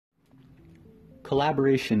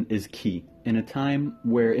Collaboration is key. In a time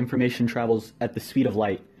where information travels at the speed of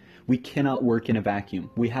light, we cannot work in a vacuum.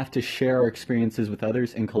 We have to share our experiences with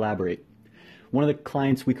others and collaborate. One of the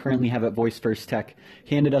clients we currently have at Voice First Tech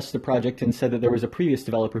handed us the project and said that there was a previous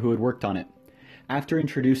developer who had worked on it. After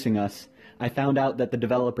introducing us, I found out that the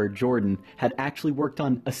developer, Jordan, had actually worked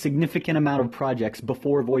on a significant amount of projects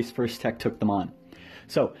before Voice First Tech took them on.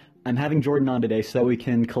 So I'm having Jordan on today so that we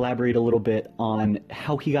can collaborate a little bit on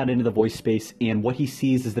how he got into the voice space and what he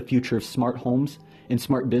sees as the future of smart homes and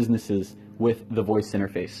smart businesses with the voice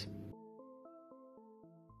interface.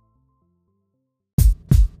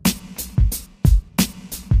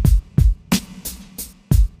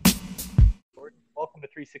 Jordan, welcome to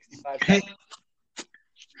 365.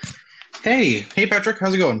 Hey, Patrick,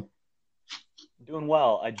 how's it going? Doing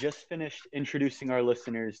well. I just finished introducing our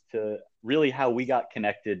listeners to really how we got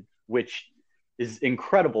connected, which is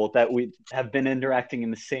incredible that we have been interacting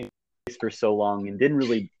in the same place for so long and didn't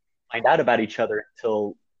really find out about each other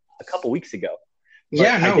until a couple weeks ago. But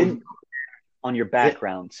I didn't on your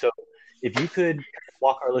background. So if you could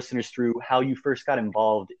walk our listeners through how you first got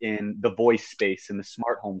involved in the voice space and the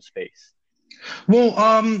smart home space. Well,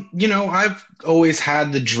 I've always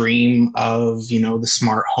had the dream of, the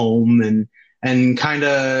smart home and kind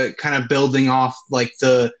of building off like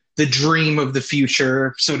the dream of the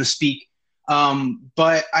future, so to speak.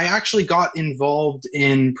 But I actually got involved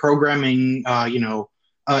in programming,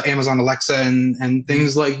 Amazon Alexa and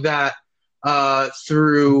things like that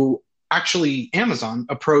through actually Amazon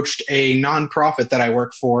approached a nonprofit that I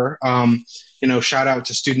work for. Shout out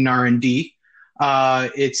to Student R&D.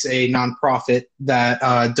 It's a nonprofit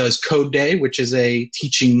that does Code Day, which is a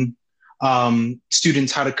teaching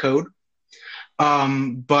students how to code.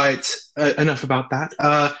 But enough about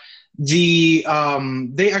that. They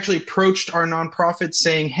actually approached our nonprofit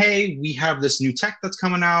saying, "Hey, we have this new tech that's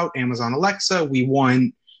coming out, Amazon Alexa. We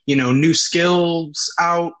want new skills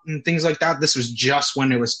out and things like that." This was just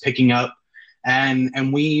when it was picking up,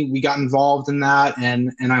 and we got involved in that.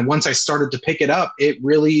 And once I started to pick it up, it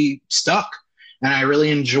really stuck. And I really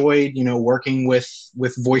enjoyed, working with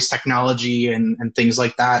voice technology and things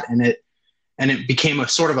like that. And it became a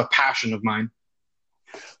sort of a passion of mine.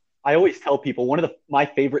 I always tell people one of my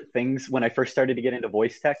favorite things when I first started to get into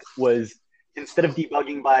voice tech was instead of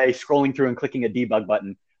debugging by scrolling through and clicking a debug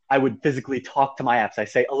button, I would physically talk to my apps. I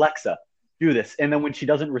say, "Alexa, do this." And then when she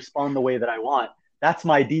doesn't respond the way that I want, that's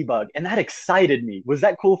my debug. And that excited me. Was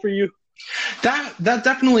that cool for you? That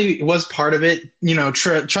definitely was part of it.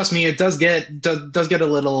 Trust me, it does get a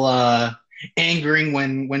little angering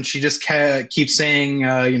when she just keeps saying,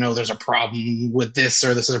 there's a problem with this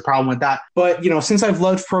or this is a problem with that. But since I've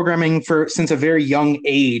loved programming since a very young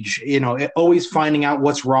age, always finding out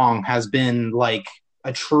what's wrong has been like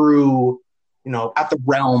a true, at the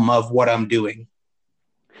realm of what I'm doing.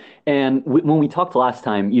 And when we talked last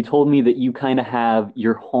time, you told me that you kind of have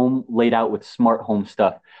your home laid out with smart home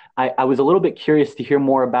stuff. I was a little bit curious to hear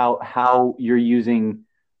more about how you're using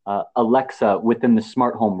Alexa within the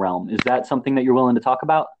smart home realm. Is that something that you're willing to talk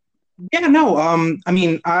about? Yeah, no.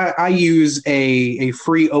 I use a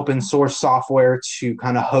free open source software to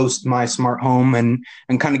kind of host my smart home and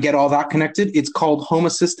kind of get all that connected. It's called Home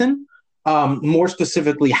Assistant, more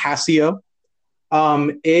specifically Hasio.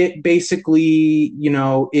 It basically,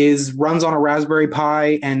 runs on a Raspberry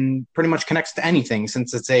Pi and pretty much connects to anything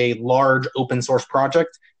since it's a large open source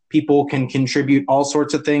project. People can contribute all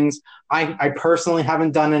sorts of things. I personally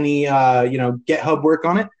haven't done any, GitHub work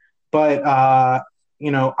on it, but,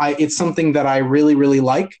 it's something that I really, really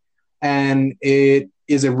like. And it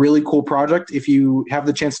is a really cool project. If you have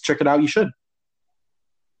the chance to check it out, you should.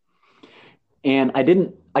 And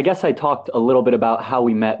I guess I talked a little bit about how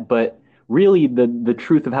we met, but really the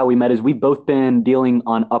truth of how we met is we've both been dealing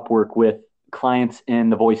on Upwork with clients in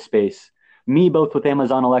the voice space. Me, both with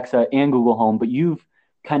Amazon Alexa and Google Home, but you've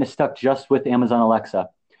kind of stuck just with Amazon Alexa.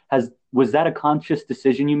 Was that a conscious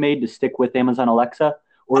decision you made to stick with Amazon Alexa?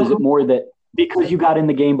 Or is it more that because you got in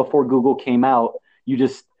the game before Google came out, you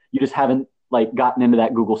just haven't like gotten into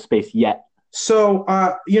that Google space yet? So,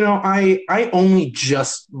 I only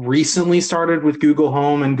just recently started with Google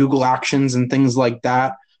Home and Google Actions and things like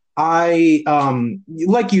that. Like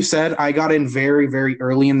you said, I got in very, very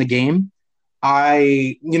early in the game.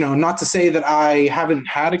 Not to say that I haven't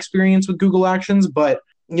had experience with Google Actions, but,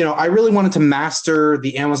 I really wanted to master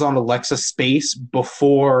the Amazon Alexa space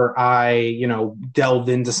before I, delved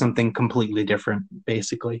into something completely different,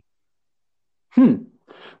 basically.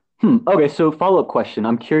 Okay, so follow-up question.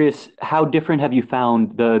 I'm curious, how different have you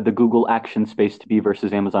found the Google Action space to be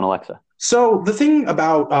versus Amazon Alexa? So the thing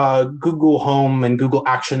about Google Home and Google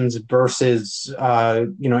Actions versus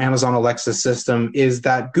Amazon Alexa system is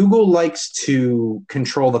that Google likes to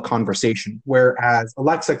control the conversation, whereas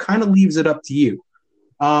Alexa kind of leaves it up to you.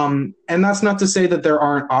 And that's not to say that there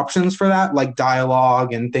aren't options for that, like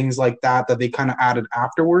dialogue and things like that, that they kind of added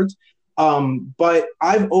afterwards. But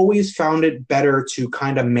I've always found it better to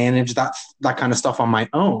kind of manage that kind of stuff on my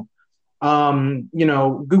own.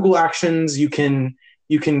 Google Actions, you can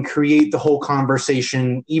create the whole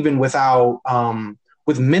conversation even without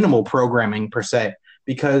with minimal programming per se,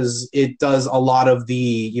 because it does a lot of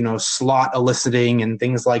the slot eliciting and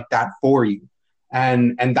things like that for you,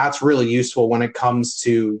 and that's really useful when it comes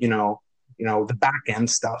to the back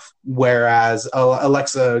end stuff. Whereas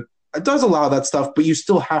Alexa does allow that stuff, but you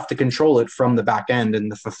still have to control it from the back end and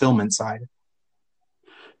the fulfillment side.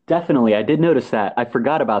 Definitely, I did notice that. I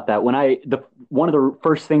forgot about that. One of the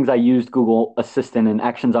first things I used Google Assistant and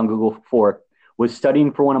Actions on Google for was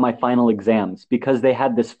studying for one of my final exams because they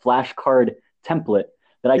had this flashcard template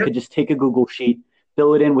that I Yep. could just take a Google sheet,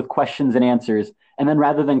 fill it in with questions and answers, and then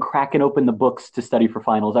rather than cracking open the books to study for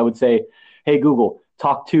finals, I would say, "Hey Google,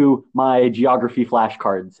 talk to my geography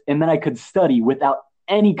flashcards," and then I could study without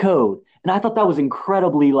any code. And I thought that was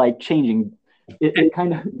incredibly like changing. It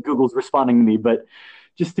kind of Google's responding to me, but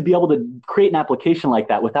just to be able to create an application like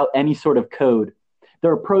that without any sort of code,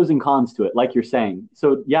 there are pros and cons to it, like you're saying.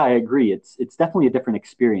 So yeah, I agree. It's definitely a different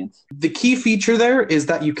experience. The key feature there is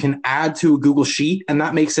that you can add to a Google Sheet, and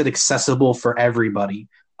that makes it accessible for everybody.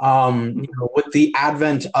 With the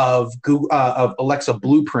advent of of Alexa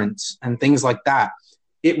blueprints and things like that,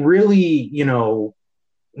 it really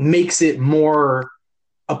makes it more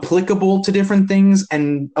applicable to different things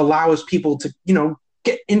and allows people to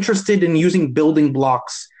get interested in using building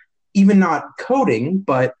blocks, even not coding,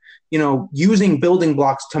 but using building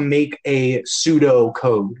blocks to make a pseudo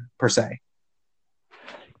code per se.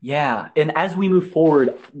 Yeah, and as we move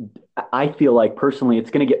forward, I feel like personally it's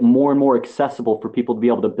going to get more and more accessible for people to be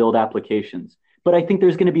able to build applications. But I think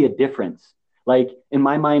there's going to be a difference. Like in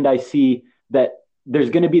my mind, I see that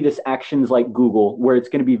there's going to be this actions like Google where it's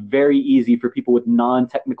going to be very easy for people with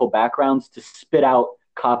non-technical backgrounds to spit out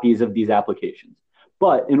copies of these applications.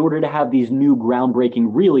 But in order to have these new groundbreaking,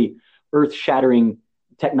 really earth-shattering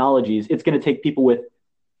technologies, it's going to take people with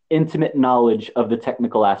intimate knowledge of the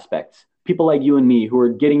technical aspects. People like you and me who are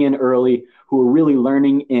getting in early, who are really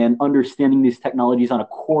learning and understanding these technologies on a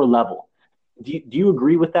core level. Do you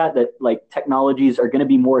agree with that? That like technologies are going to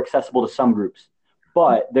be more accessible to some groups,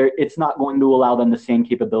 but it's not going to allow them the same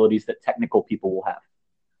capabilities that technical people will have.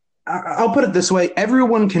 I'll put it this way: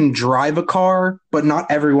 everyone can drive a car, but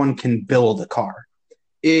not everyone can build a car.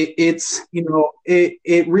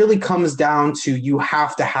 It really comes down to you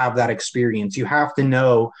have to have that experience. You have to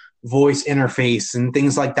know voice interface and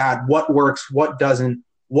things like that. What works, what doesn't.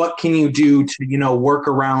 What can you do to work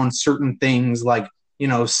around certain things like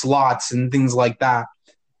slots and things like that.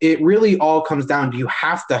 It really all comes down to you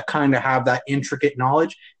have to kind of have that intricate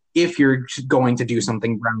knowledge if you're going to do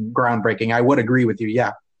something groundbreaking. I would agree with you.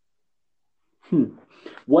 Yeah. Hmm.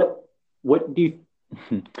 What do you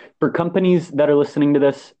for companies that are listening to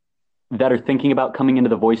this that are thinking about coming into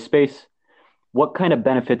the voice space, what kind of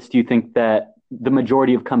benefits do you think that the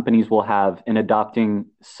majority of companies will have in adopting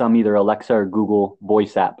some either Alexa or Google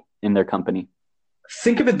voice app in their company?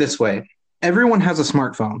 Think of it this way: everyone has a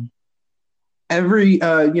smartphone.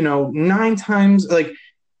 Nine times, like,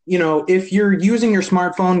 if you're using your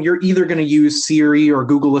smartphone, you're either going to use Siri or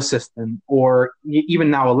Google Assistant or even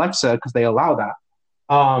now Alexa because they allow that.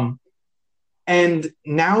 And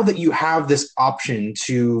now that you have this option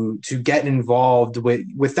to get involved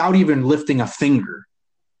without even lifting a finger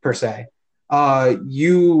per se,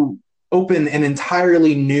 you open an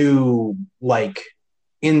entirely new like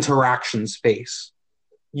interaction space.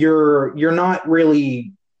 You're not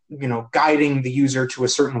really guiding the user to a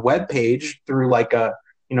certain web page through like a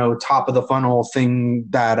top of the funnel thing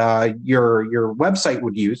that your website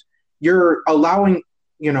would use. You're allowing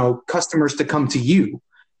customers to come to you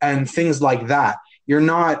and things like that. You're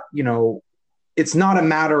not it's not a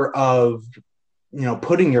matter of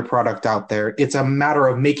putting your product out there. It's a matter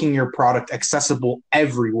of making your product accessible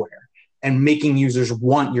everywhere and making users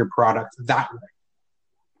want your product that way.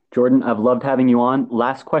 Jordan, I've loved having you on.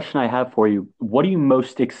 Last question I have for you. What are you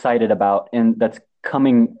most excited about and that's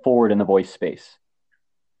coming forward in the voice space?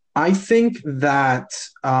 I think that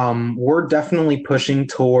we're definitely pushing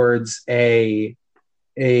towards a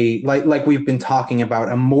like we've been talking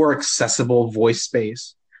about, a more accessible voice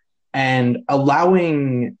space and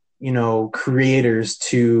allowing creators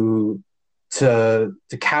to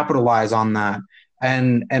capitalize on that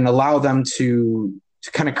and allow them to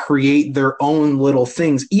kind of create their own little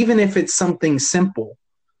things, even if it's something simple,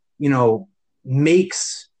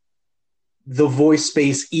 makes the voice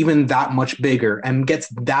space even that much bigger and gets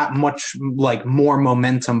that much like more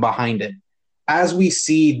momentum behind it. As we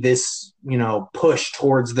see this, push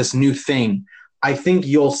towards this new thing, I think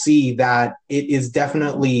you'll see that it is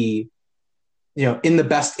definitely, in the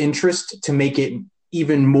best interest to make it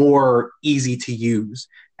even more easy to use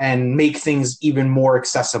and make things even more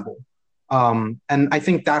accessible. And I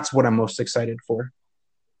think that's what I'm most excited for.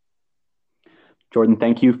 Jordan,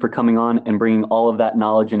 thank you for coming on and bringing all of that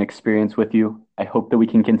knowledge and experience with you. I hope that we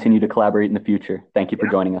can continue to collaborate in the future. Thank you for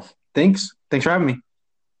joining us. Thanks for having me.